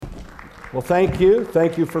Well, thank you.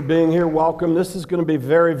 Thank you for being here. Welcome. This is going to be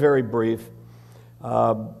very, very brief.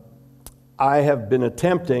 I have been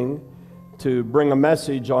attempting to bring a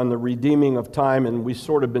message on the redeeming of time, and we've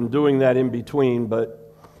sort of been doing that in between,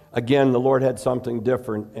 but again, the Lord had something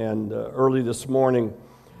different, and early this morning,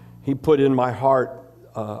 He put in my heart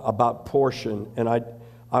about portion, and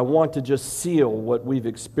I want to just seal what we've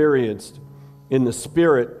experienced in the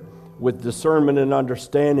Spirit with discernment and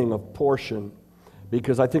understanding of portion,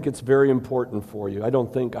 because I think it's very important for you. I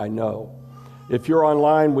don't think I know. If you're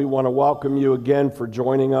online, we want to welcome you again for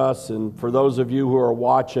joining us, and for those of you who are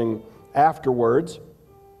watching afterwards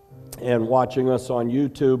and watching us on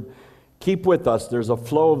YouTube, keep with us. There's a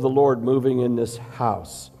flow of the Lord moving in this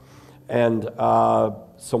house, and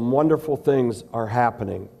some wonderful things are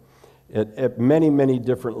happening at many, many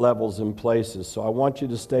different levels and places. So I want you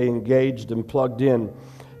to stay engaged and plugged in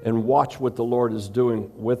and watch what the Lord is doing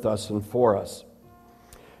with us and for us.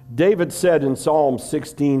 David said in Psalm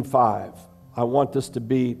 16:5, I want this to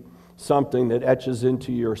be something that etches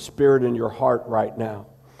into your spirit and your heart right now.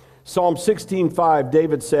 Psalm 16:5,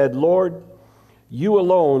 David said, Lord, you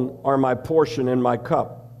alone are my portion and my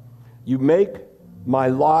cup. You make my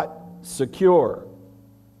lot secure.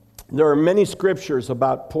 There are many scriptures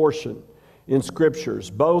about portion in scriptures,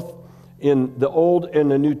 both in the Old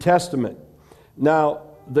and the New Testament. Now,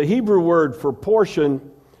 the Hebrew word for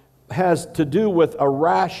portion has to do with a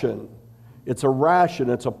ration. It's a ration.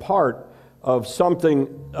 It's a part of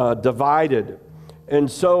something divided. And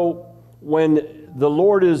so when the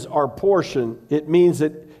Lord is our portion, it means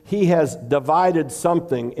that He has divided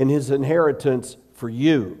something in His inheritance for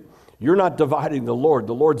you. You're not dividing the Lord.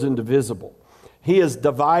 The Lord's indivisible. He is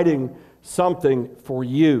dividing something for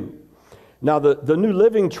you. Now, the New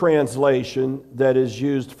Living Translation that is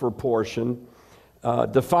used for portion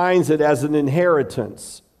defines it as an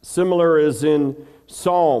inheritance. Similar as in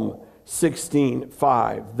Psalm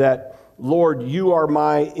 16:5, that, Lord, you are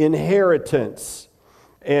my inheritance,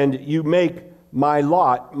 and you make my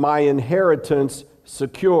lot, my inheritance,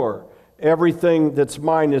 secure. Everything that's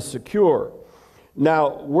mine is secure.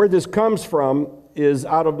 Now, where this comes from is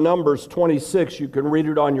out of Numbers 26. You can read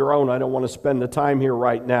it on your own. I don't want to spend the time here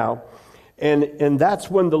right now. And that's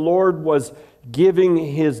when the Lord was giving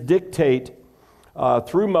His dictate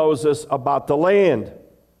through Moses about the land,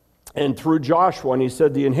 and through Joshua, and He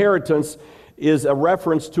said the inheritance is a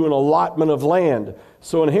reference to an allotment of land.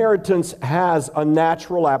 So inheritance has a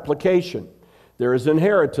natural application. There is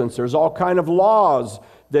inheritance. There's all kind of laws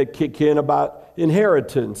that kick in about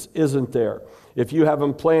inheritance, isn't there? If you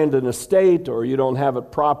haven't planned an estate or you don't have it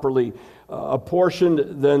properly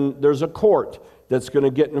apportioned, then there's a court that's going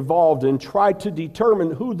to get involved and try to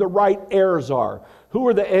determine who the right heirs are. Who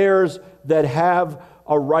are the heirs that have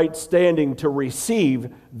a right standing to receive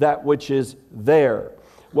that which is there?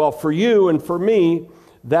 Well, for you and for me,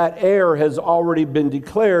 that heir has already been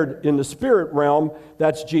declared in the spirit realm.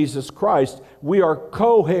 That's Jesus Christ. We are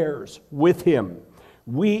co-heirs with Him.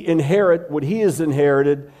 We inherit what He has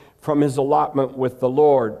inherited from His allotment with the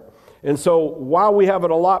Lord. And so while we have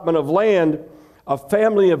an allotment of land, a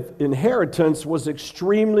family of inheritance was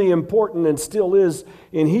extremely important and still is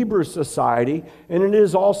in Hebrew society, and it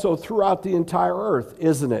is also throughout the entire earth,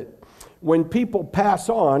 isn't it? When people pass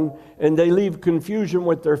on and they leave confusion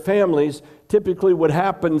with their families, typically what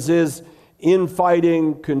happens is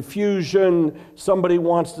infighting, confusion, somebody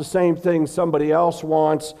wants the same thing somebody else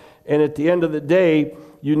wants, and at the end of the day,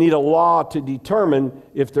 you need a law to determine,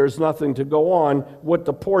 if there's nothing to go on, what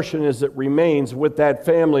the portion is that remains with that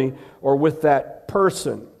family or with that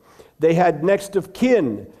person. They had next of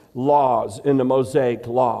kin laws in the Mosaic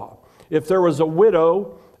Law. If there was a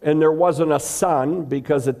widow and there wasn't a son,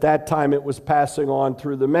 because at that time it was passing on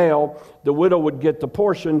through the male, the widow would get the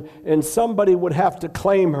portion, and somebody would have to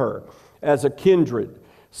claim her as a kindred.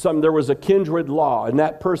 There was a kindred law, and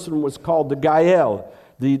that person was called the Gael,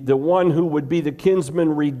 the one who would be the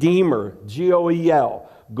kinsman redeemer, Goel,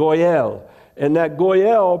 Goel. And that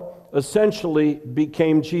Goel essentially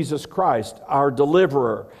became Jesus Christ, our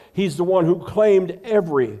deliverer. He's the one who claimed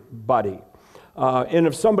everybody. And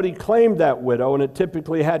if somebody claimed that widow, and it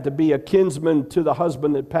typically had to be a kinsman to the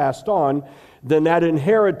husband that passed on, then that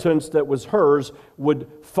inheritance that was hers would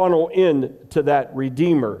funnel in to that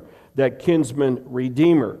redeemer, that kinsman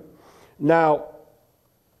redeemer. Now,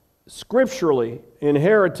 scripturally,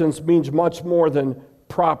 inheritance means much more than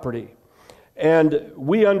property. And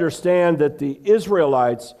we understand that the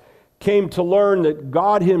Israelites came to learn that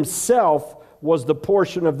God Himself was the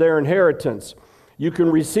portion of their inheritance. You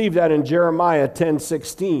can receive that in Jeremiah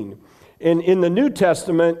 10:16. And in the New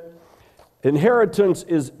Testament, inheritance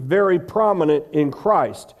is very prominent in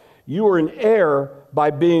Christ. You are an heir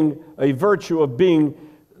by being a virtue of being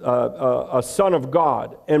a son of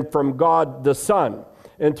God, and from God the Son.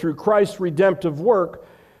 And through Christ's redemptive work,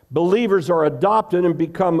 believers are adopted and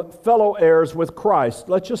become fellow heirs with Christ.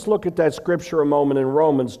 Let's just look at that scripture a moment in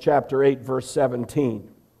Romans chapter 8, verse 17.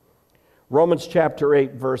 Romans chapter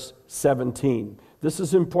 8, verse 17. This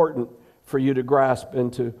is important for you to grasp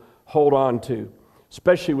and to hold on to,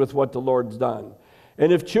 especially with what the Lord's done.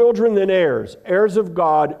 And if children, then heirs, heirs of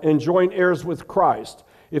God, and joint heirs with Christ,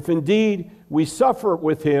 if indeed we suffer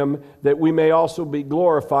with him, that we may also be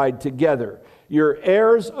glorified together. You're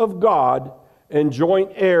heirs of God and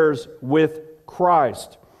joint heirs with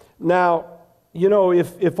Christ. Now, you know,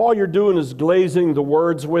 if all you're doing is glazing the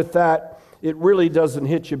words with that, it really doesn't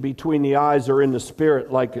hit you between the eyes or in the spirit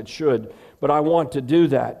like it should. But I want to do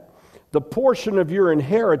that. The portion of your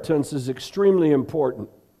inheritance is extremely important.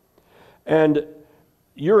 And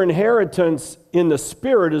your inheritance in the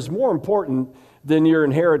spirit is more important than your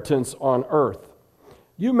inheritance on earth.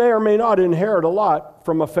 You may or may not inherit a lot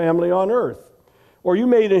from a family on earth. Or you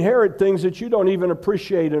may inherit things that you don't even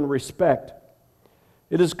appreciate and respect.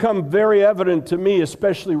 It has come very evident to me,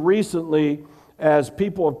 especially recently, as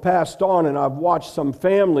people have passed on and I've watched some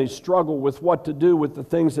families struggle with what to do with the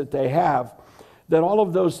things that they have, that all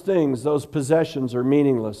of those things, those possessions, are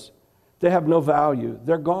meaningless. They have no value.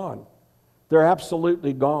 They're gone. They're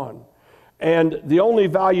absolutely gone. And the only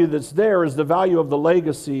value that's there is the value of the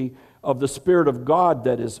legacy of the Spirit of God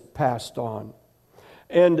that is passed on.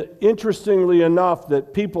 And interestingly enough,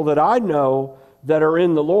 that people that I know that are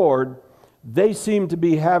in the Lord, they seem to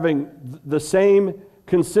be having the same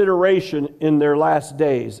consideration in their last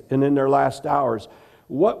days and in their last hours.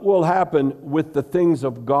 What will happen with the things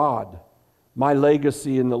of God, my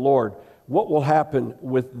legacy in the Lord? What will happen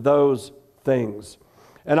with those things?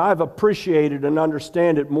 And I've appreciated and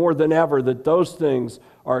understand it more than ever that those things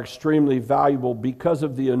are extremely valuable because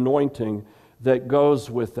of the anointing that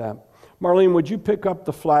goes with them. Marlene, would you pick up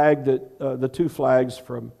the flag, the two flags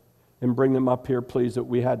from, and bring them up here, please, that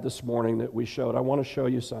we had this morning that we showed. I want to show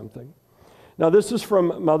you something. Now, this is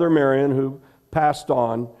from Mother Marion, who passed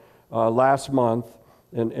on last month,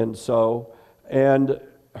 and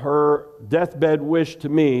her deathbed wish to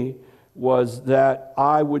me was that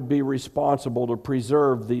I would be responsible to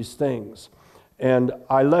preserve these things. And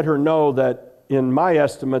I let her know that, in my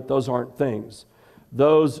estimate, those aren't things.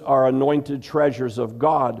 Those are anointed treasures of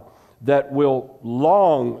God that will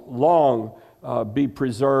long be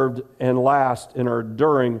preserved and last and are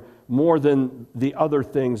enduring more than the other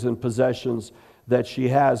things and possessions that she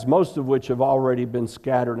has, most of which have already been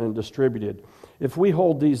scattered and distributed. If we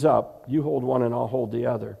hold these up, you hold one and I'll hold the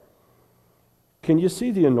other. Can you see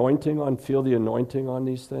the anointing feel the anointing on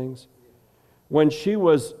these things? When she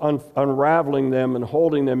was unraveling them and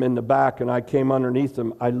holding them in the back and I came underneath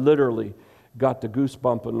them, I literally got the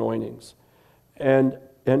goosebump anointings. And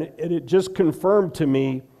it just confirmed to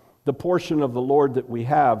me the portion of the Lord that we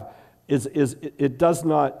have it doesn't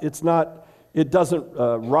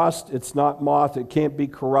rust, it's not moth, it can't be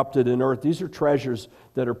corrupted in earth. These are treasures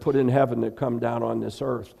that are put in heaven that come down on this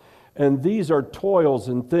earth. And these are toils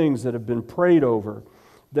and things that have been prayed over,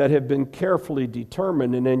 that have been carefully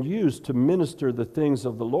determined and then used to minister the things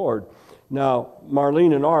of the Lord. Now,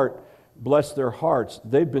 Marlene and Art, bless their hearts,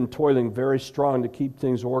 they've been toiling very strong to keep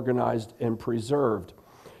things organized and preserved.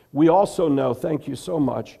 We also know, thank you so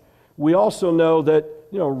much, we also know that,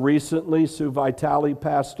 recently Sue Vitale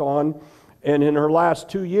passed on, and in her last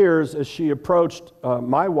 2 years, as she approached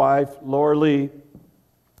my wife, Laura Lee,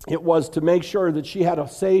 it was to make sure that she had a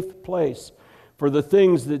safe place for the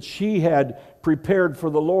things that she had prepared for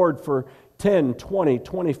the Lord for 10, 20,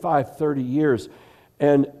 25, 30 years.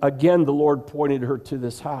 And again, the Lord pointed her to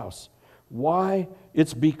this house. Why?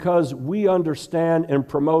 It's because we understand and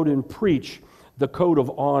promote and preach the code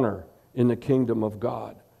of honor in the kingdom of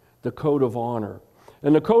God. The code of honor.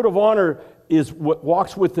 And the code of honor is what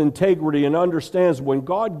walks with integrity and understands when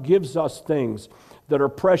God gives us things that are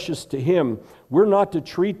precious to Him, we're not to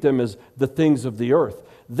treat them as the things of the earth.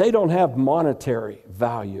 They don't have monetary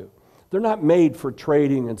value. They're not made for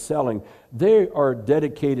trading and selling. They are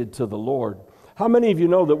dedicated to the Lord. How many of you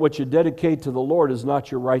know that what you dedicate to the Lord is not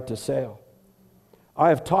your right to sale? I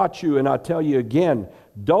have taught you, and I'll tell you again,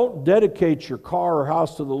 don't dedicate your car or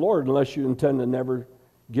house to the Lord unless you intend to never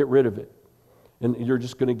get rid of it. And you're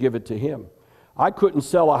just going to give it to Him. I couldn't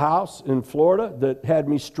sell a house in Florida that had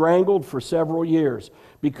me strangled for several years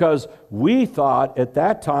because we thought at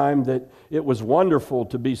that time that it was wonderful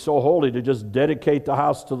to be so holy to just dedicate the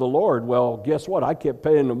house to the Lord. Well, guess what? I kept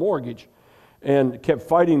paying the mortgage and kept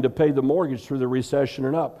fighting to pay the mortgage through the recession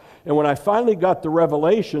and up. And when I finally got the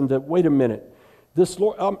revelation that, wait a minute, This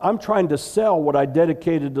Lord, I'm trying to sell what I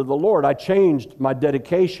dedicated to the Lord. I changed my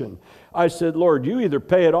dedication. I said, Lord, you either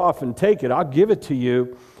pay it off and take it, I'll give it to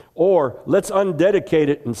you, or let's undedicate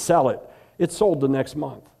it and sell it. It sold the next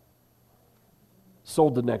month.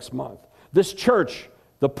 Sold the next month. This church,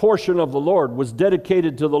 the portion of the Lord, was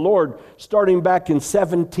dedicated to the Lord starting back in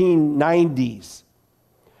 1790s.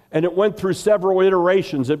 And it went through several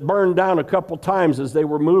iterations. It burned down a couple times as they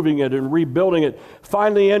were moving it and rebuilding it.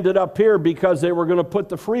 Finally ended up here because they were going to put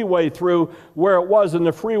the freeway through where it was, and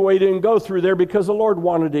the freeway didn't go through there because the Lord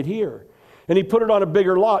wanted it here. And he put it on a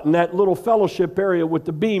bigger lot, and that little fellowship area with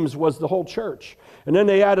the beams was the whole church. And then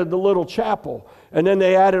they added the little chapel, and then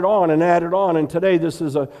they added on, and today this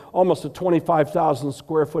is almost a 25,000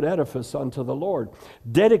 square foot edifice unto the Lord,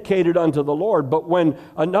 dedicated unto the Lord. But when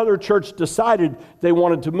another church decided they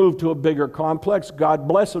wanted to move to a bigger complex, God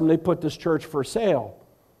bless them, they put this church for sale.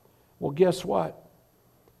 Well, guess what?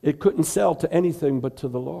 It couldn't sell to anything but to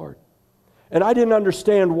the Lord. And I didn't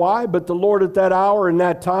understand why, but the Lord at that hour and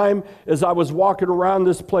that time, as I was walking around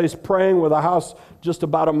this place praying with a house just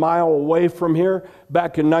about a mile away from here,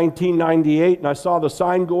 back in 1998, and I saw the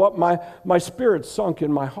sign go up, my spirit sunk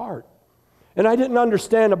in my heart. And I didn't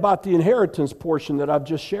understand about the inheritance portion that I've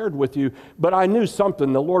just shared with you, but I knew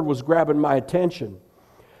something. The Lord was grabbing my attention.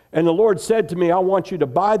 And the Lord said to me, I want you to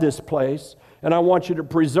buy this place, and I want you to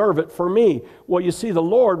preserve it for me. Well, you see, the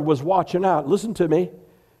Lord was watching out. Listen to me.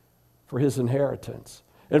 For his inheritance.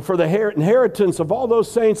 And for the inheritance of all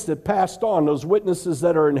those saints that passed on, those witnesses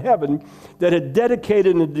that are in heaven, that had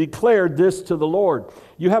dedicated and declared this to the Lord.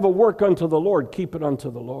 You have a work unto the Lord, keep it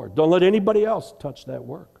unto the Lord. Don't let anybody else touch that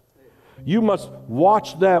work. You must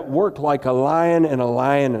watch that work like a lion and a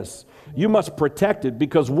lioness. You must protect it,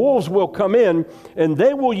 because wolves will come in and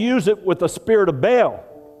they will use it with the spirit of Baal.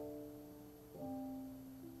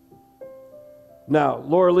 Now,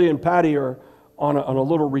 Laura Lee and Patty are on a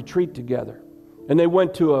little retreat together, and they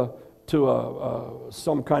went to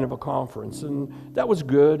some kind of a conference, and that was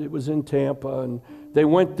good. It was in Tampa, and they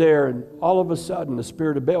went there, and all of a sudden the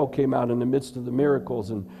spirit of Baal came out in the midst of the miracles.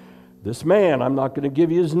 And this man, I'm not going to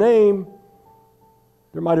give you his name,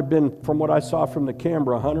 there might have been, from what I saw from the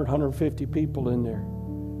camera, 100, 150 people in there.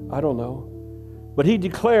 I don't know, but he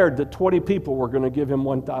declared that 20 people were going to give him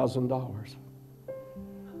 $1,000.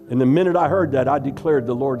 And the minute I heard that, I declared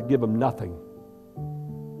the Lord to give him nothing.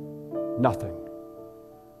 Nothing.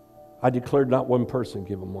 I declared not one person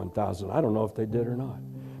give them 1,000. I don't know if they did or not,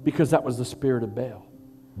 because that was the spirit of Baal.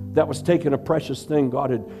 That was taking a precious thing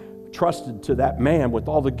God had trusted to that man with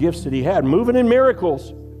all the gifts that he had, moving in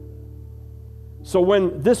miracles. So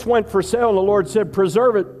when this went for sale and the Lord said,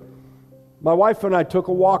 preserve it, my wife and I took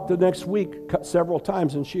a walk the next week several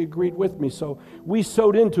times, and she agreed with me. So we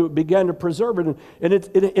sowed into it, began to preserve it, and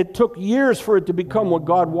it took years for it to become what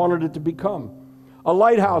God wanted it to become. A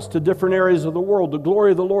lighthouse to different areas of the world, the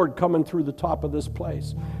glory of the Lord coming through the top of this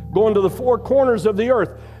place, going to the four corners of the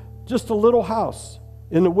earth. Just a little house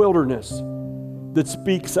in the wilderness that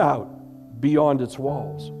speaks out beyond its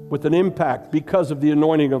walls with an impact because of the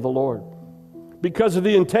anointing of the Lord, because of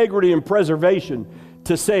the integrity and preservation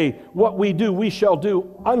to say what we do, we shall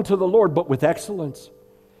do unto the Lord, but with excellence.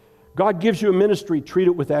 God gives you a ministry, treat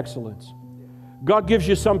it with excellence. God gives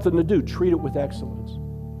you something to do, treat it with excellence.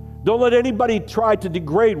 Don't let anybody try to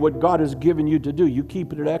degrade what God has given you to do. You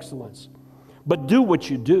keep it at excellence. But do what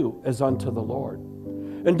you do as unto the Lord.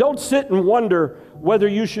 And don't sit and wonder whether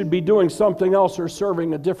you should be doing something else or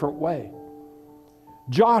serving a different way.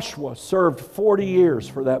 Joshua served 40 years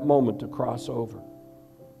for that moment to cross over.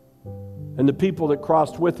 And the people that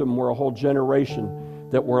crossed with him were a whole generation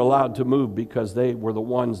that were allowed to move because they were the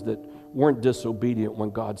ones that weren't disobedient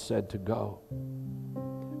when God said to go.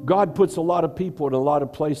 God puts a lot of people in a lot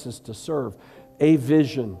of places to serve. A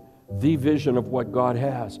vision, the vision of what God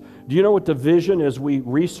has. Do you know what the vision is? We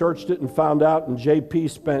researched it and found out, and JP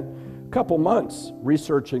spent a couple months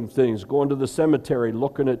researching things, going to the cemetery,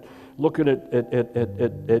 looking at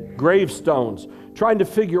gravestones, trying to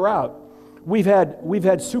figure out. We've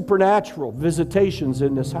had supernatural visitations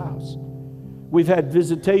in this house. We've had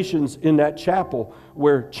visitations in that chapel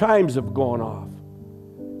where chimes have gone off.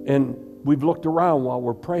 And we've looked around while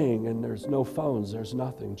we're praying, and there's no phones, there's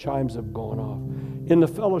nothing. Chimes have gone off. In the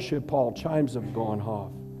fellowship hall, chimes have gone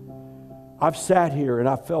off. I've sat here and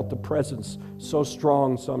I've felt the presence so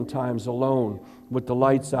strong sometimes alone with the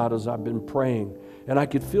lights out as I've been praying. And I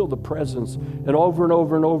could feel the presence. And over and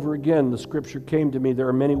over and over again, the scripture came to me, there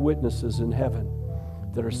are many witnesses in heaven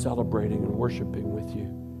that are celebrating and worshiping with you.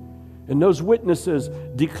 And those witnesses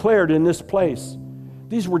declared in this place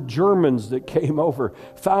These were Germans that came over,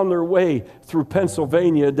 found their way through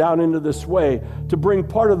Pennsylvania down into this way to bring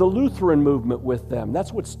part of the Lutheran movement with them.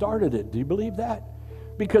 That's what started it. Do you believe that?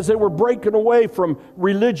 Because they were breaking away from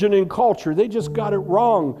religion and culture. They just got it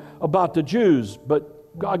wrong about the Jews,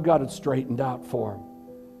 but God got it straightened out for them.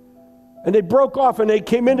 And they broke off and they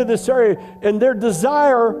came into this area, and their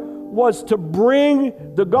desire was to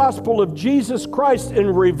bring the gospel of Jesus Christ in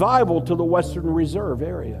revival to the Western Reserve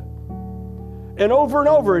area. And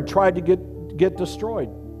over it tried to get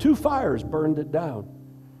destroyed. 2 fires burned it down.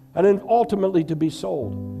 And then ultimately to be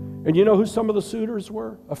sold. And you know who some of the suitors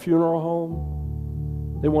were? A funeral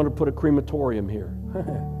home. They wanted to put a crematorium here.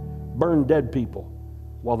 Burn dead people.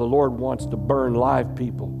 While the Lord wants to burn live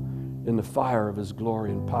people in the fire of His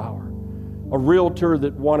glory and power. A realtor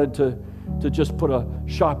that wanted to just put a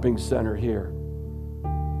shopping center here.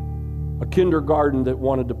 A kindergarten that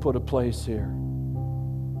wanted to put a place here.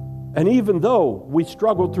 And even though we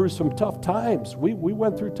struggled through some tough times, we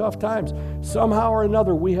went through tough times, somehow or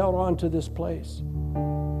another we held on to this place.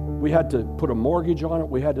 We had to put a mortgage on it.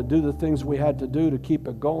 We had to do the things we had to do to keep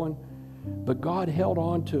it going. But God held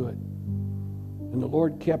on to it. And the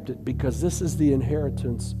Lord kept it because this is the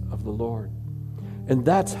inheritance of the Lord. And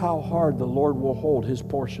that's how hard the Lord will hold His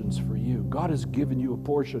portions for you. God has given you a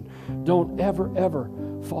portion. Don't ever, ever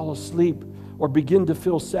fall asleep or begin to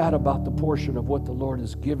feel sad about the portion of what the Lord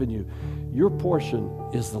has given you. Your portion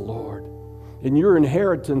is the Lord. And your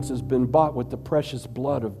inheritance has been bought with the precious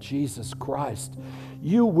blood of Jesus Christ.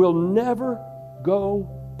 You will never go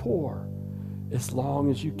poor as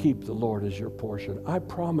long as you keep the Lord as your portion. I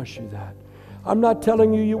promise you that. I'm not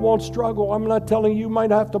telling you won't struggle. I'm not telling you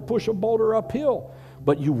might have to push a boulder uphill,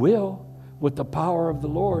 but you will with the power of the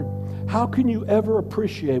Lord. How can you ever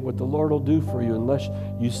appreciate what the Lord will do for you unless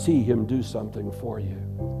you see Him do something for you?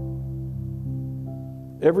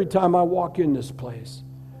 Every time I walk in this place,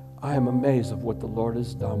 I am amazed of what the Lord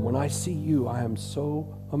has done. When I see you, I am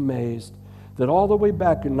so amazed that all the way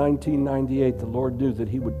back in 1998, the Lord knew that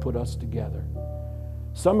He would put us together.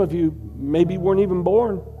 Some of you maybe weren't even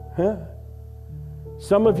born, huh?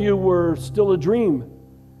 Some of you were still a dream.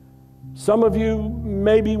 Some of you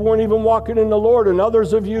maybe weren't even walking in the Lord, and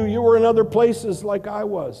others of you were in other places like I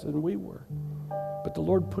was and we were. But the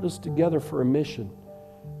Lord put us together for a mission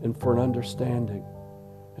and for an understanding.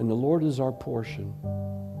 And the Lord is our portion.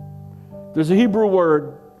 There's a Hebrew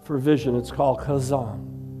word for vision. It's called chazon.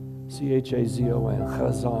 C-H-A-Z-O-N,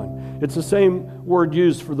 chazon. It's the same word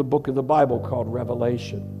used for the book of the Bible called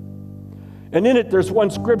Revelation. And in it there's one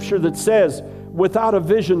scripture that says, without a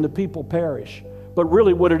vision, the people perish. But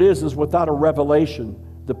really what it is without a revelation,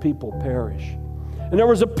 the people perish. And there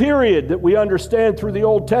was a period that we understand through the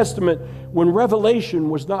Old Testament when revelation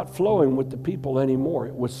was not flowing with the people anymore.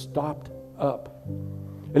 It was stopped up.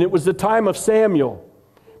 And it was the time of Samuel,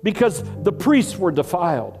 because the priests were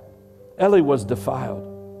defiled. Eli was defiled.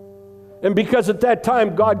 And because at that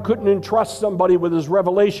time God couldn't entrust somebody with His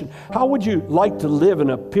revelation, how would you like to live in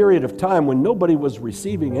a period of time when nobody was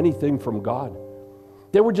receiving anything from God?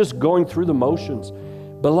 They were just going through the motions.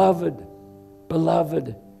 Beloved,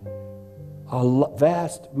 a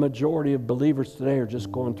vast majority of believers today are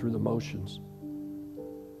just going through the motions.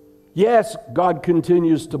 Yes, God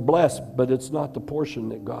continues to bless, but it's not the portion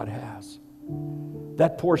that God has.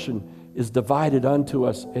 That portion is divided unto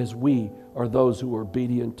us as we are those who are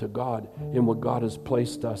obedient to God in what God has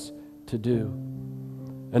placed us to do.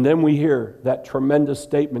 And then we hear that tremendous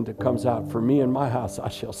statement that comes out, for me and my house, I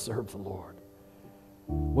shall serve the Lord.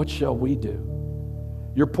 What shall we do?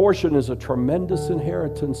 Your portion is a tremendous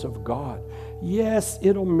inheritance of God. Yes,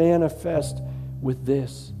 it'll manifest with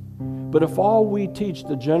this. But if all we teach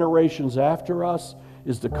the generations after us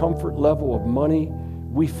is the comfort level of money,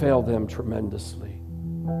 we fail them tremendously.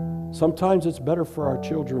 Sometimes it's better for our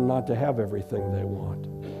children not to have everything they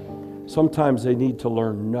want. Sometimes they need to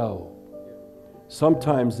learn no.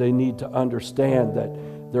 Sometimes they need to understand that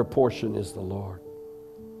their portion is the Lord.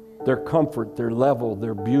 Their comfort, their level,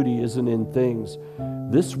 their beauty isn't in things.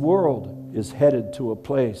 This world is headed to a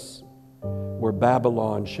place where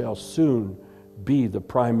Babylon shall soon be the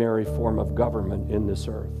primary form of government in this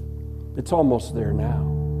earth. It's almost there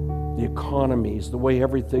now. The economies, the way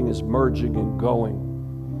everything is merging and going,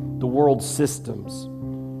 the world systems,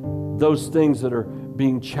 those things that are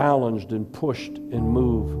being challenged and pushed and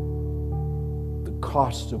moved, the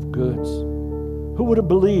cost of goods. Who would have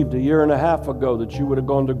believed a year and a half ago that you would have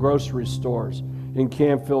gone to grocery stores in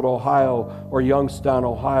Canfield, Ohio, or Youngstown,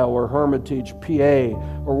 Ohio, or Hermitage, PA,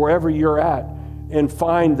 or wherever you're at, and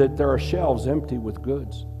find that there are shelves empty with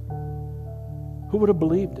goods? Who would have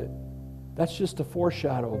believed it? That's just a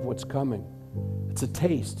foreshadow of what's coming. It's a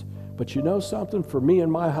taste. But you know something? For me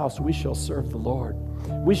and my house, we shall serve the Lord.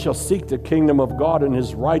 We shall seek the kingdom of God and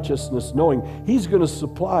His righteousness, knowing He's going to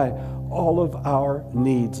supply all of our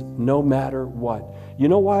needs, no matter what. You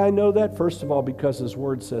know why I know that? First of all, because His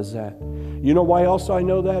Word says that. You know why else I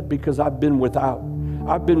know that? Because I've been without.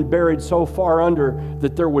 I've been buried so far under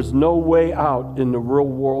that there was no way out in the real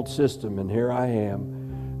world system, and here I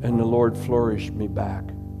am, and the Lord flourished me back.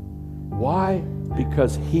 Why?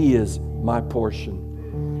 Because He is my portion.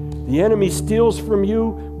 The enemy steals from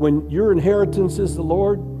you when your inheritance is the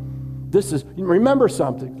Lord. Remember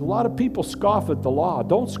something. A lot of people scoff at the law.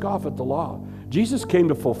 Don't scoff at the law. Jesus came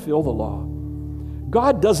to fulfill the law.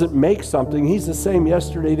 God doesn't make something. He's the same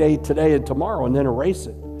yesterday, today, and tomorrow, and then erase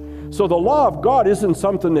it. So the law of God isn't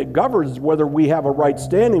something that governs whether we have a right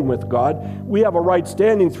standing with God. We have a right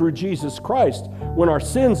standing through Jesus Christ when our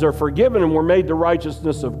sins are forgiven and we're made the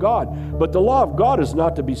righteousness of God. But the law of God is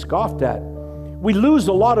not to be scoffed at. We lose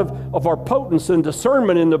a lot of our potency and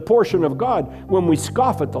discernment in the portion of God when we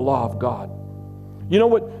scoff at the law of God. You know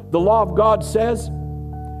what the law of God says?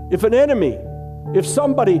 If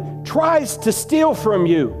somebody tries to steal from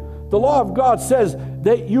you, the law of God says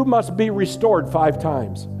that you must be restored 5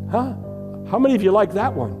 times. Huh? How many of you like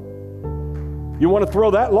that one? You want to throw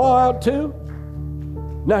that law out too?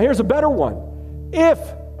 Now here's a better one. If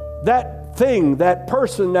that thing, that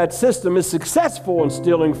person, that system is successful in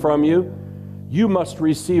stealing from you, you must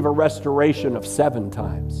receive a restoration of 7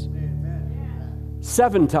 times.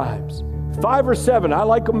 7 times. 5 or 7, I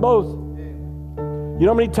like them both. You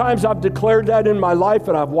know how many times I've declared that in my life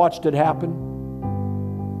and I've watched it happen?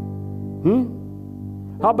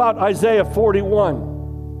 How about Isaiah 41?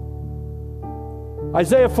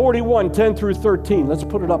 Isaiah 41, 10 through 13. Let's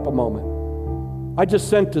put it up a moment. I just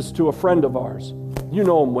sent this to a friend of ours. You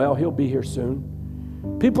know him well. He'll be here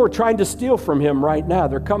soon. People are trying to steal from him right now.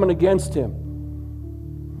 They're coming against him.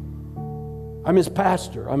 I'm his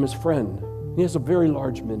pastor. I'm his friend. He has a very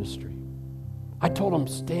large ministry. I told him,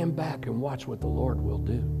 stand back and watch what the Lord will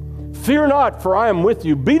do. Fear not, for I am with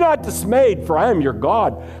you. Be not dismayed, for I am your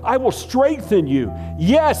God. I will strengthen you.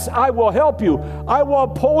 Yes, I will help you. I will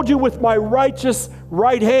uphold you with my righteous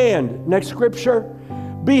right hand. Next scripture.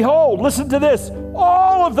 Behold, listen to this.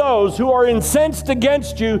 All of those who are incensed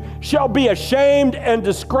against you shall be ashamed and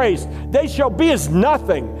disgraced. They shall be as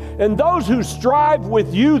nothing. And those who strive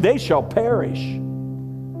with you, they shall perish.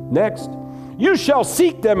 Next. You shall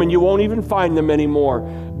seek them and you won't even find them anymore.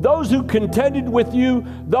 Those who contended with you,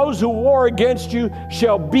 those who war against you,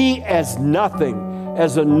 shall be as nothing,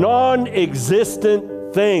 as a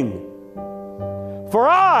non-existent thing. For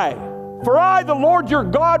I, the Lord your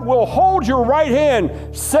God, will hold your right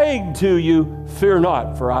hand, saying to you, fear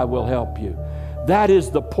not, for I will help you. That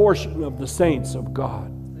is the portion of the saints of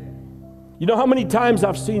God. You know how many times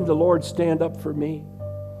I've seen the Lord stand up for me?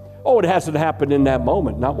 Oh, it hasn't happened in that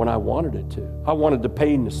moment, not when I wanted it to. I wanted the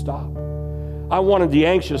pain to stop. I wanted the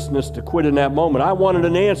anxiousness to quit in that moment. I wanted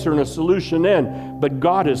an answer and a solution then, but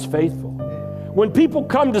God is faithful. When people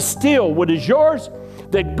come to steal what is yours,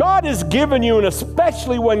 that God has given you, and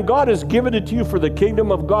especially when God has given it to you for the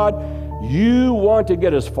kingdom of God, you want to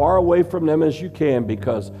get as far away from them as you can,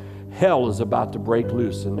 because hell is about to break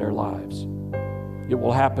loose in their lives. It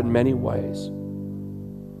will happen many ways.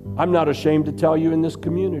 I'm not ashamed to tell you in this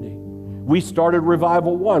community. We started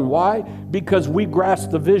Revival One. Why? Because we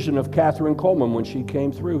grasped the vision of Catherine Coleman when she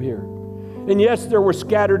came through here. And yes, there were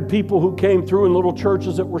scattered people who came through in little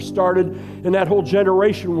churches that were started, and that whole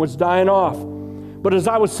generation was dying off. But as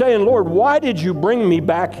I was saying, Lord, why did you bring me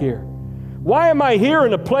back here? Why am I here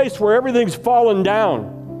in a place where everything's fallen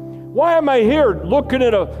down? Why am I here looking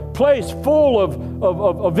at a place full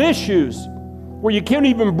of issues where you can't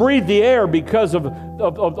even breathe the air because of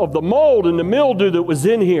the mold and the mildew that was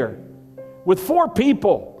in here? With 4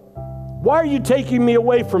 people. Why are you taking me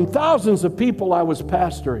away from thousands of people I was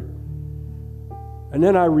pastoring? And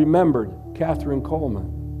then I remembered Catherine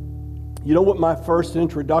Coleman. You know what my first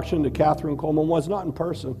introduction to Catherine Coleman was? Not in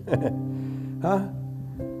person. Huh?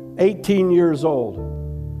 18 years old.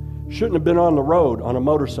 Shouldn't have been on the road on a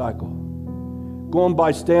motorcycle. Going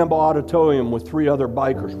by Stambaugh Auditorium with 3 other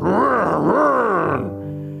bikers.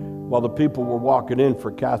 While the people were walking in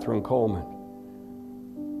for Catherine Coleman.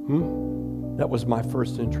 That was my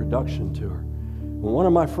first introduction to her. When one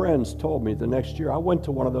of my friends told me the next year, I went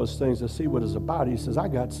to one of those things to see what it's about. He says, I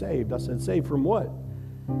got saved. I said, saved from what?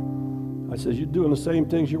 I said, you're doing the same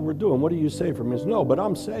things you were doing. What are you saved from? He says, no, but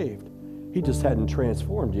I'm saved. He just hadn't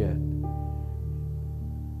transformed yet.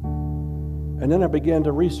 And then I began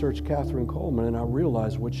to research Catherine Coleman, and I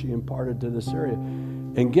realized what she imparted to this area.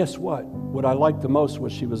 And guess what? What I liked the most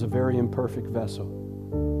was she was a very imperfect vessel.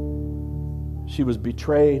 She was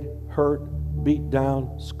betrayed, hurt, beat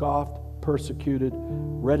down, scoffed, persecuted,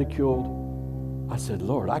 ridiculed. I said,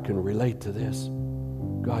 Lord, I can relate to this.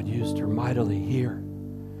 God used her mightily here.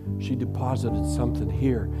 She deposited something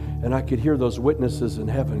here. And I could hear those witnesses in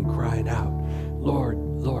heaven crying out, Lord,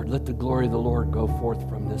 Lord, let the glory of the Lord go forth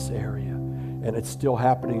from this area. And it's still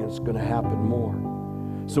happening, and it's going to happen more.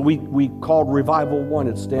 So we called Revival One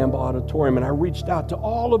at Stambaugh Auditorium, and I reached out to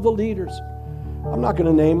all of the leaders. I'm not going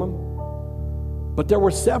to name them, but there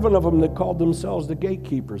were 7 of them that called themselves the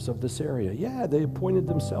gatekeepers of this area. Yeah, they appointed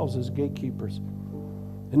themselves as gatekeepers.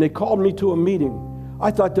 And they called me to a meeting.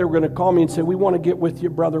 I thought they were going to call me and say, we want to get with you,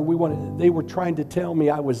 brother. They were trying to tell me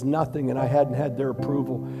I was nothing and I hadn't had their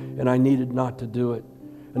approval and I needed not to do it.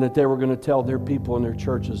 And that they were going to tell their people in their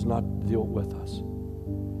churches not to deal with us.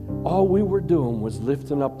 All we were doing was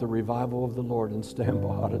lifting up the revival of the Lord in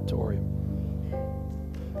Stambaugh Auditorium.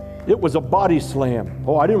 It was a body slam.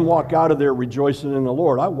 Oh, I didn't walk out of there rejoicing in the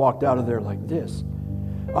Lord. I walked out of there like this.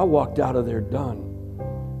 I walked out of there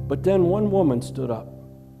done. But then one woman stood up,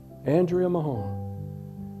 Andrea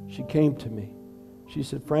Mahone. She came to me. She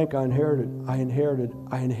said, Frank, I inherited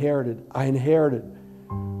a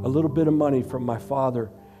little bit of money from my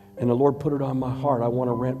father, and the Lord put it on my heart. I want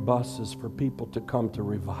to rent buses for people to come to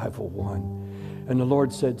Revival One. And the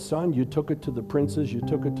Lord said, son, you took it to the princes, you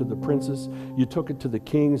took it to the princess, you took it to the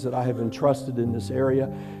kings that I have entrusted in this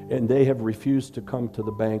area, and they have refused to come to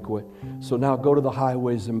the banquet. So now go to the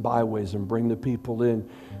highways and byways and bring the people in.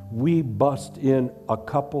 We bussed in a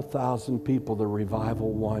couple thousand people to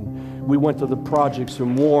Revival One. We went to the projects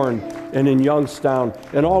in Warren and in Youngstown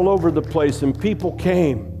and all over the place, and people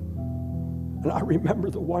came. And I remember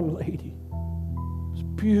the one lady. It was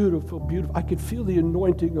beautiful, beautiful. I could feel the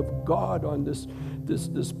anointing of God on this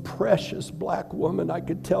precious black woman. I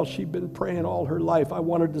could tell she'd been praying all her life. I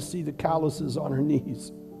wanted to see the calluses on her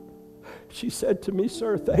knees. She said to me,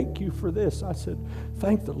 sir, thank you for this. I said,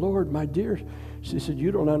 thank the Lord, my dear. She said,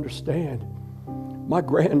 you don't understand. My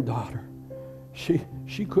granddaughter, she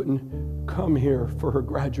couldn't come here for her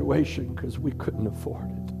graduation because we couldn't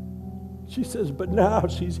afford it. She says, but now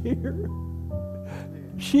she's here.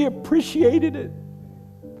 She appreciated it.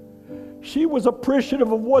 She was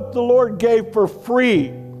appreciative of what the Lord gave for free.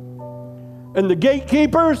 And the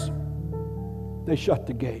gatekeepers, they shut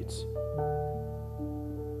the gates.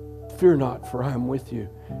 Fear not, for I am with you.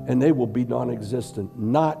 And they will be non-existent.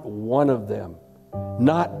 Not one of them,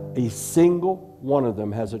 not a single one of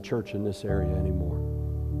them has a church in this area anymore.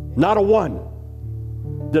 Not a one.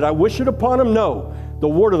 Did I wish it upon them? No. The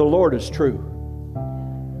word of the Lord is true.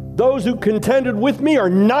 Those who contended with me are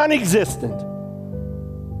non-existent.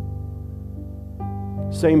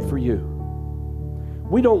 Same for you.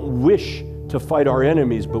 We don't wish to fight our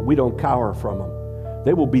enemies, but we don't cower from them.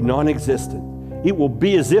 They will be non-existent. It will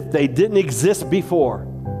be as if they didn't exist before.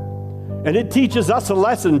 And it teaches us a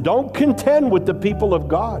lesson. Don't contend with the people of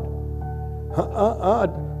God.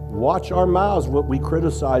 Watch our mouths, what we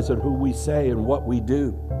criticize and who we say and what we do.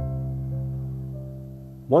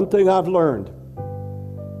 One thing I've learned.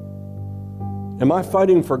 Am I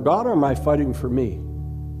fighting for God or am I fighting for me?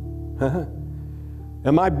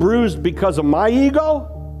 Am I bruised because of my ego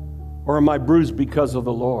or am I bruised because of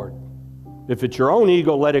the Lord? If it's your own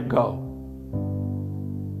ego, let it go.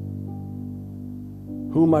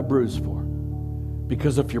 Who am I bruised for?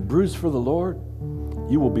 Because if you're bruised for the Lord,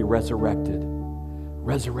 you will be resurrected.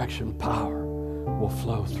 Resurrection power will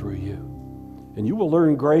flow through you. And you will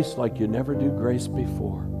learn grace like you never knew grace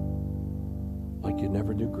before. Like you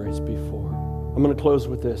never knew grace before. I'm going to close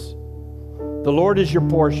with this. The Lord is your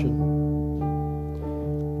portion.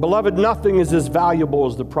 Beloved, nothing is as valuable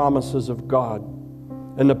as the promises of God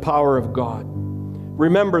and the power of God.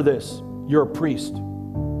 Remember this, you're a priest.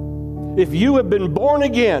 If you have been born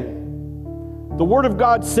again, the Word of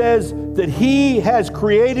God says that He has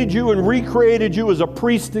created you and recreated you as a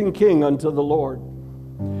priest and king unto the Lord.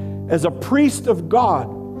 As a priest of God,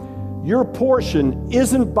 your portion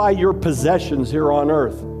isn't by your possessions here on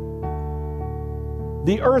earth.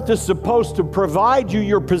 The earth is supposed to provide you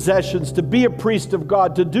your possessions, to be a priest of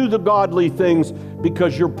God, to do the godly things,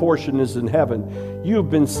 because your portion is in heaven. You've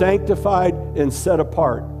been sanctified and set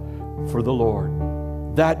apart for the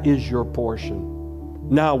Lord. That is your portion.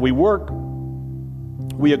 Now we work,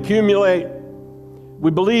 we accumulate, we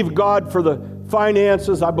believe God for the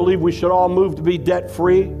finances. I believe we should all move to be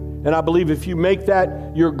debt-free. And I believe if you make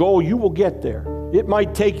that your goal, you will get there. It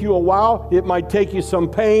might take you a while. It might take you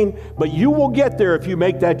some pain, but you will get there if you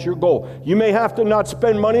make that your goal. You may have to not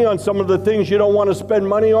spend money on some of the things you don't want to spend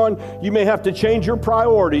money on. You may have to change your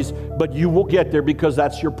priorities, but you will get there because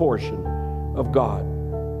that's your portion of God.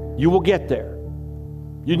 You will get there.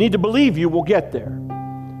 You need to believe you will get there.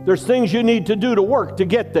 There's things you need to do to work to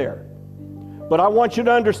get there. But I want you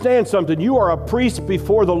to understand something. You are a priest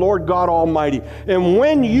before the Lord God Almighty. And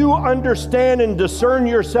when you understand and discern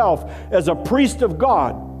yourself as a priest of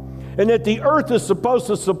God, and that the earth is supposed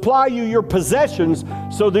to supply you your possessions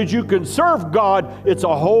so that you can serve God, it's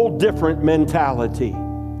a whole different mentality.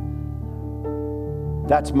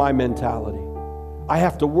 That's my mentality. I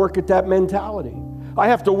have to work at that mentality. I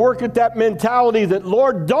have to work at that mentality that,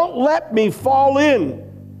 Lord, don't let me fall in.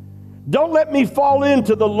 Don't let me fall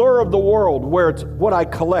into the lure of the world where it's what I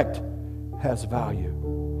collect has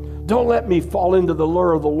value. Don't let me fall into the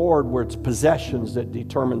lure of the Lord where it's possessions that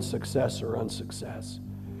determine success or unsuccess.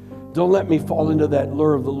 Don't let me fall into that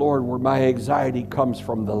lure of the Lord where my anxiety comes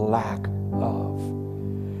from the lack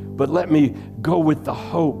of. But let me go with the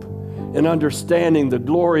hope and understanding the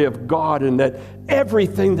glory of God, and that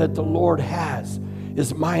everything that the Lord has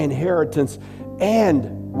is my inheritance,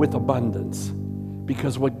 and with abundance.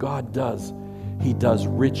 Because what God does, He does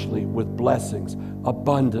richly with blessings,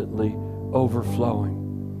 abundantly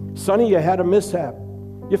overflowing. Sonny, you had a mishap.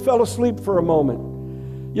 You fell asleep for a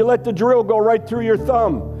moment. You let the drill go right through your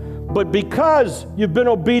thumb. But because you've been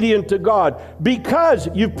obedient to God, because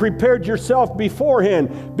you've prepared yourself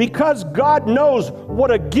beforehand, because God knows what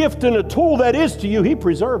a gift and a tool that is to you, He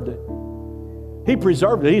preserved it. He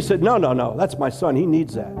preserved it. He said, no, that's my son. He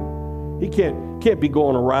needs that. He can't be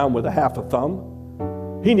going around with a half a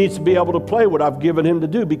thumb. He needs to be able to play what I've given him to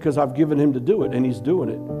do because I've given him to do it, and he's doing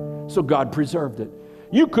it. So God preserved it.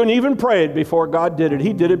 You couldn't even pray it before God did it.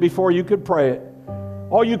 He did it before you could pray it.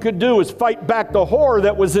 All you could do is fight back the horror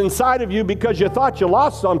that was inside of you because you thought you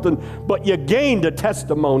lost something, but you gained a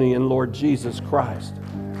testimony in Lord Jesus Christ.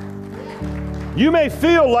 You may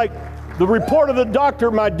feel like the report of the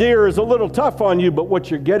doctor, my dear, is a little tough on you, but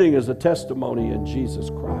what you're getting is a testimony in Jesus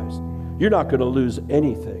Christ. You're not going to lose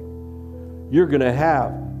anything. You're going to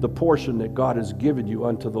have the portion that God has given you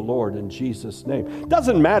unto the Lord in Jesus' name.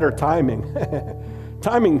 Doesn't matter timing.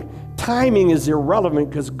 Timing is irrelevant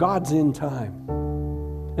because God's in time.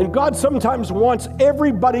 And God sometimes wants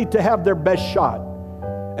everybody to have their best shot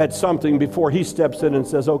at something before He steps in and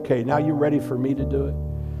says, okay, now you ready for me to do it?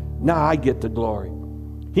 Now I get the glory.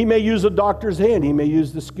 He may use a doctor's hand. He may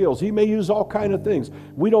use the skills. He may use all kinds of things.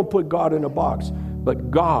 We don't put God in a box.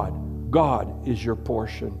 But God is your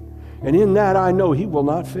portion. And in that I know He will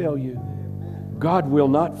not fail you. God will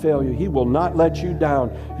not fail you. He will not let you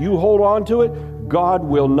down. You hold on to it, God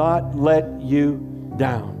will not let you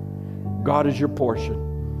down. God is your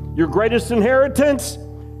portion. Your greatest inheritance,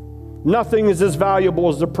 nothing is as valuable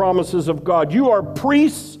as the promises of God. You are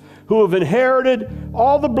priests who have inherited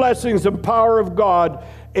all the blessings and power of God,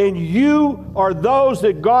 and you are those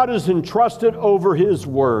that God has entrusted over His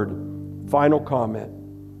word. Final comment.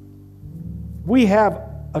 We have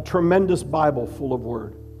a tremendous Bible full of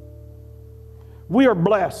word. We are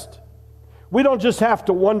blessed. We don't just have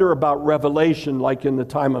to wonder about revelation like in the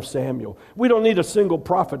time of Samuel. We don't need a single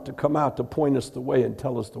prophet to come out to point us the way and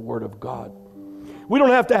tell us the word of God. We don't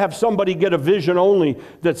have to have somebody get a vision only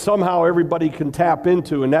that somehow everybody can tap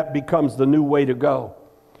into and that becomes the new way to go.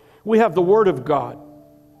 We have the word of God.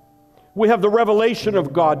 We have the revelation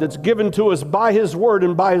of God that's given to us by His word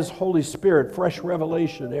and by His Holy Spirit, fresh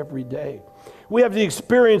revelation every day. We have the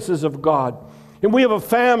experiences of God. And we have a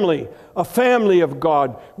family of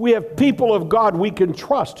God. We have people of God we can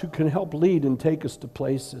trust who can help lead and take us to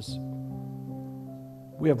places.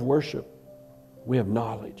 We have worship. We have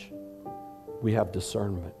knowledge. We have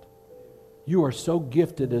discernment. You are so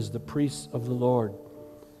gifted as the priests of the Lord.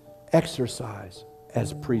 Exercise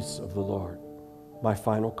as priests of the Lord. My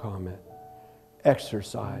final comment.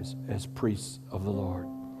 Exercise as priests of the Lord.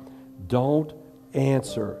 Don't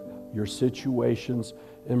answer your situations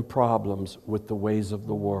and problems with the ways of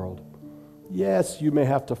the world. Yes, you may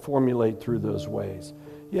have to formulate through those ways.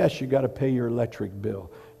 Yes, you got to pay your electric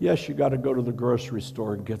bill. Yes, you got to go to the grocery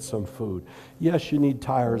store and get some food. Yes, you need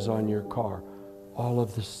tires on your car. All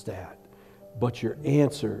of the stat. But your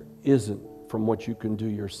answer isn't from what you can do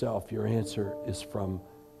yourself. Your answer is from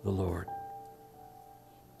the Lord.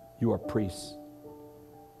 You are priests.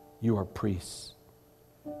 You are priests.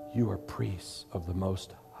 You are priests of the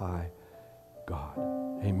Most High God.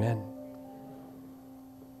 Amen.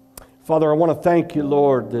 Father, I want to thank you,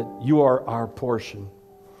 Lord, that you are our portion.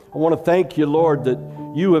 I want to thank you, Lord, that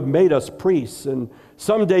you have made us priests and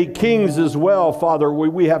someday kings as well, Father.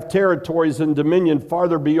 We have territories and dominion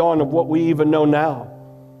farther beyond of what we even know now.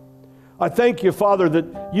 I thank you, Father,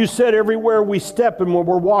 that you said everywhere we step and when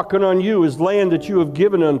we're walking on you is land that you have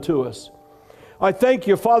given unto us. I thank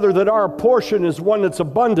you, Father, that our portion is one that's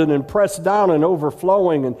abundant and pressed down and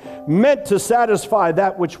overflowing and meant to satisfy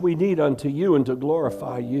that which we need unto you and to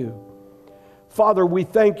glorify you. Father, we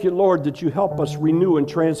thank you, Lord, that you help us renew and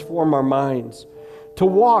transform our minds, to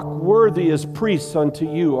walk worthy as priests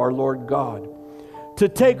unto you, our Lord God, to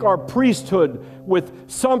take our priesthood with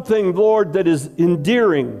something, Lord, that is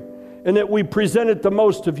endearing and that we present it the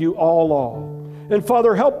most of you all. And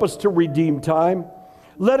Father, help us to redeem time.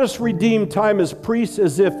 Let us redeem time as priests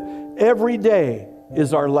as if every day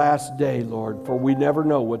is our last day, Lord, for we never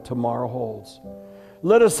know what tomorrow holds.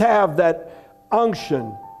 Let us have that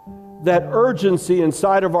unction, that urgency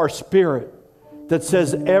inside of our spirit that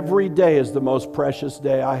says every day is the most precious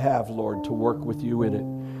day I have, Lord, to work with you in it.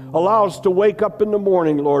 Allow us to wake up in the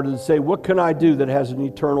morning, Lord, and say, what can I do that has an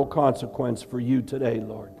eternal consequence for you today,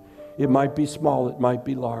 Lord? It might be small, it might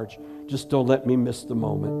be large. Just don't let me miss the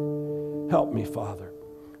moment. Help me, Father.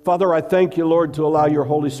 Father, I thank you, Lord, to allow your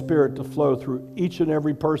Holy Spirit to flow through each and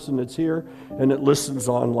every person that's here and that listens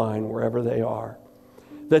online, wherever they are.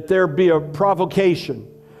 That there be a provocation,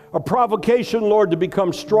 Lord, to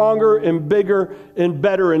become stronger and bigger and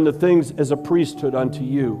better in the things as a priesthood unto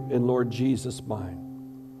you in Lord Jesus' mind.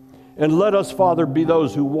 And let us, Father, be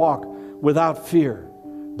those who walk without fear,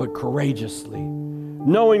 but courageously,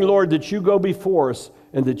 knowing, Lord, that you go before us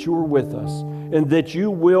and that you are with us, and that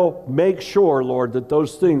you will make sure, Lord, that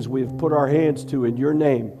those things we have put our hands to in your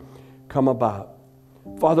name come about.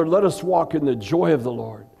 Father, let us walk in the joy of the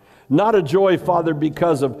Lord. Not a joy, Father,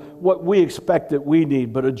 because of what we expect that we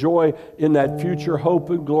need, but a joy in that future hope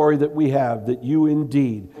and glory that we have, that you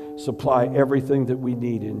indeed supply everything that we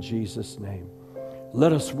need in Jesus' name.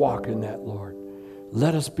 Let us walk in that, Lord.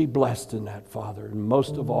 Let us be blessed in that, Father. And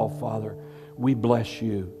most of all, Father, we bless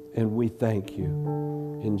you and we thank you.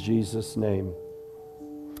 In Jesus' name.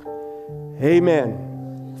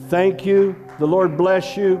 Amen. Thank you. The Lord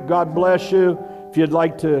bless you. God bless you. If you'd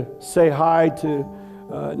like to say hi to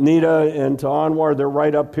Nita and to Anwar, they're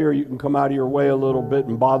right up here. You can come out of your way a little bit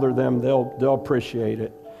and bother them. They'll appreciate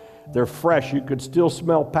it. They're fresh. You could still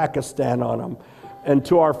smell Pakistan on them. And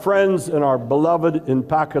to our friends and our beloved in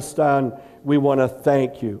Pakistan, we want to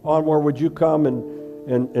thank you. Anwar, would you come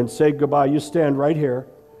and say goodbye? You stand right here.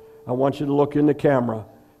 I want you to look in the camera,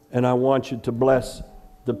 and I want you to bless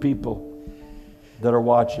the people that are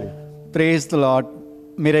watching. Praise the Lord.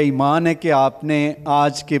 मेरा ईमान है कि आपने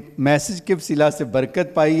आज के message के वसीला से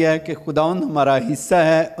बरकत पाई है कि खुदावंद हमारा हिस्सा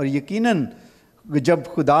है, और यकीनन जब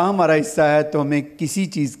खुदा हमारा हिस्सा है तो हमें किसी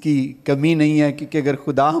चीज़ की कमी नहीं है, क्योंकि अगर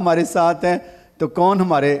खुदा हमारे साथ है तो कौन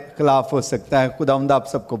हमारे खिलाफ हो सकता है। खुदावंद आप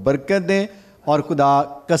सबको बरकत दे और खुदा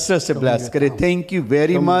कसरत से ब्लेस करे। Thank you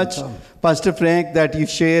very much pastor Frank that you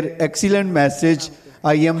share excellent message.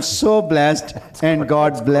 I am so blessed and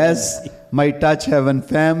God bless my touch heaven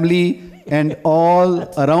family and all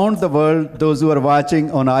around the world, those who are watching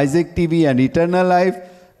on Isaac TV and Eternal Life.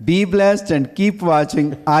 Be blessed and keep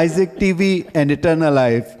watching Isaac TV and Eternal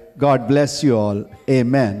Life. God bless you all.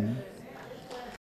 Amen.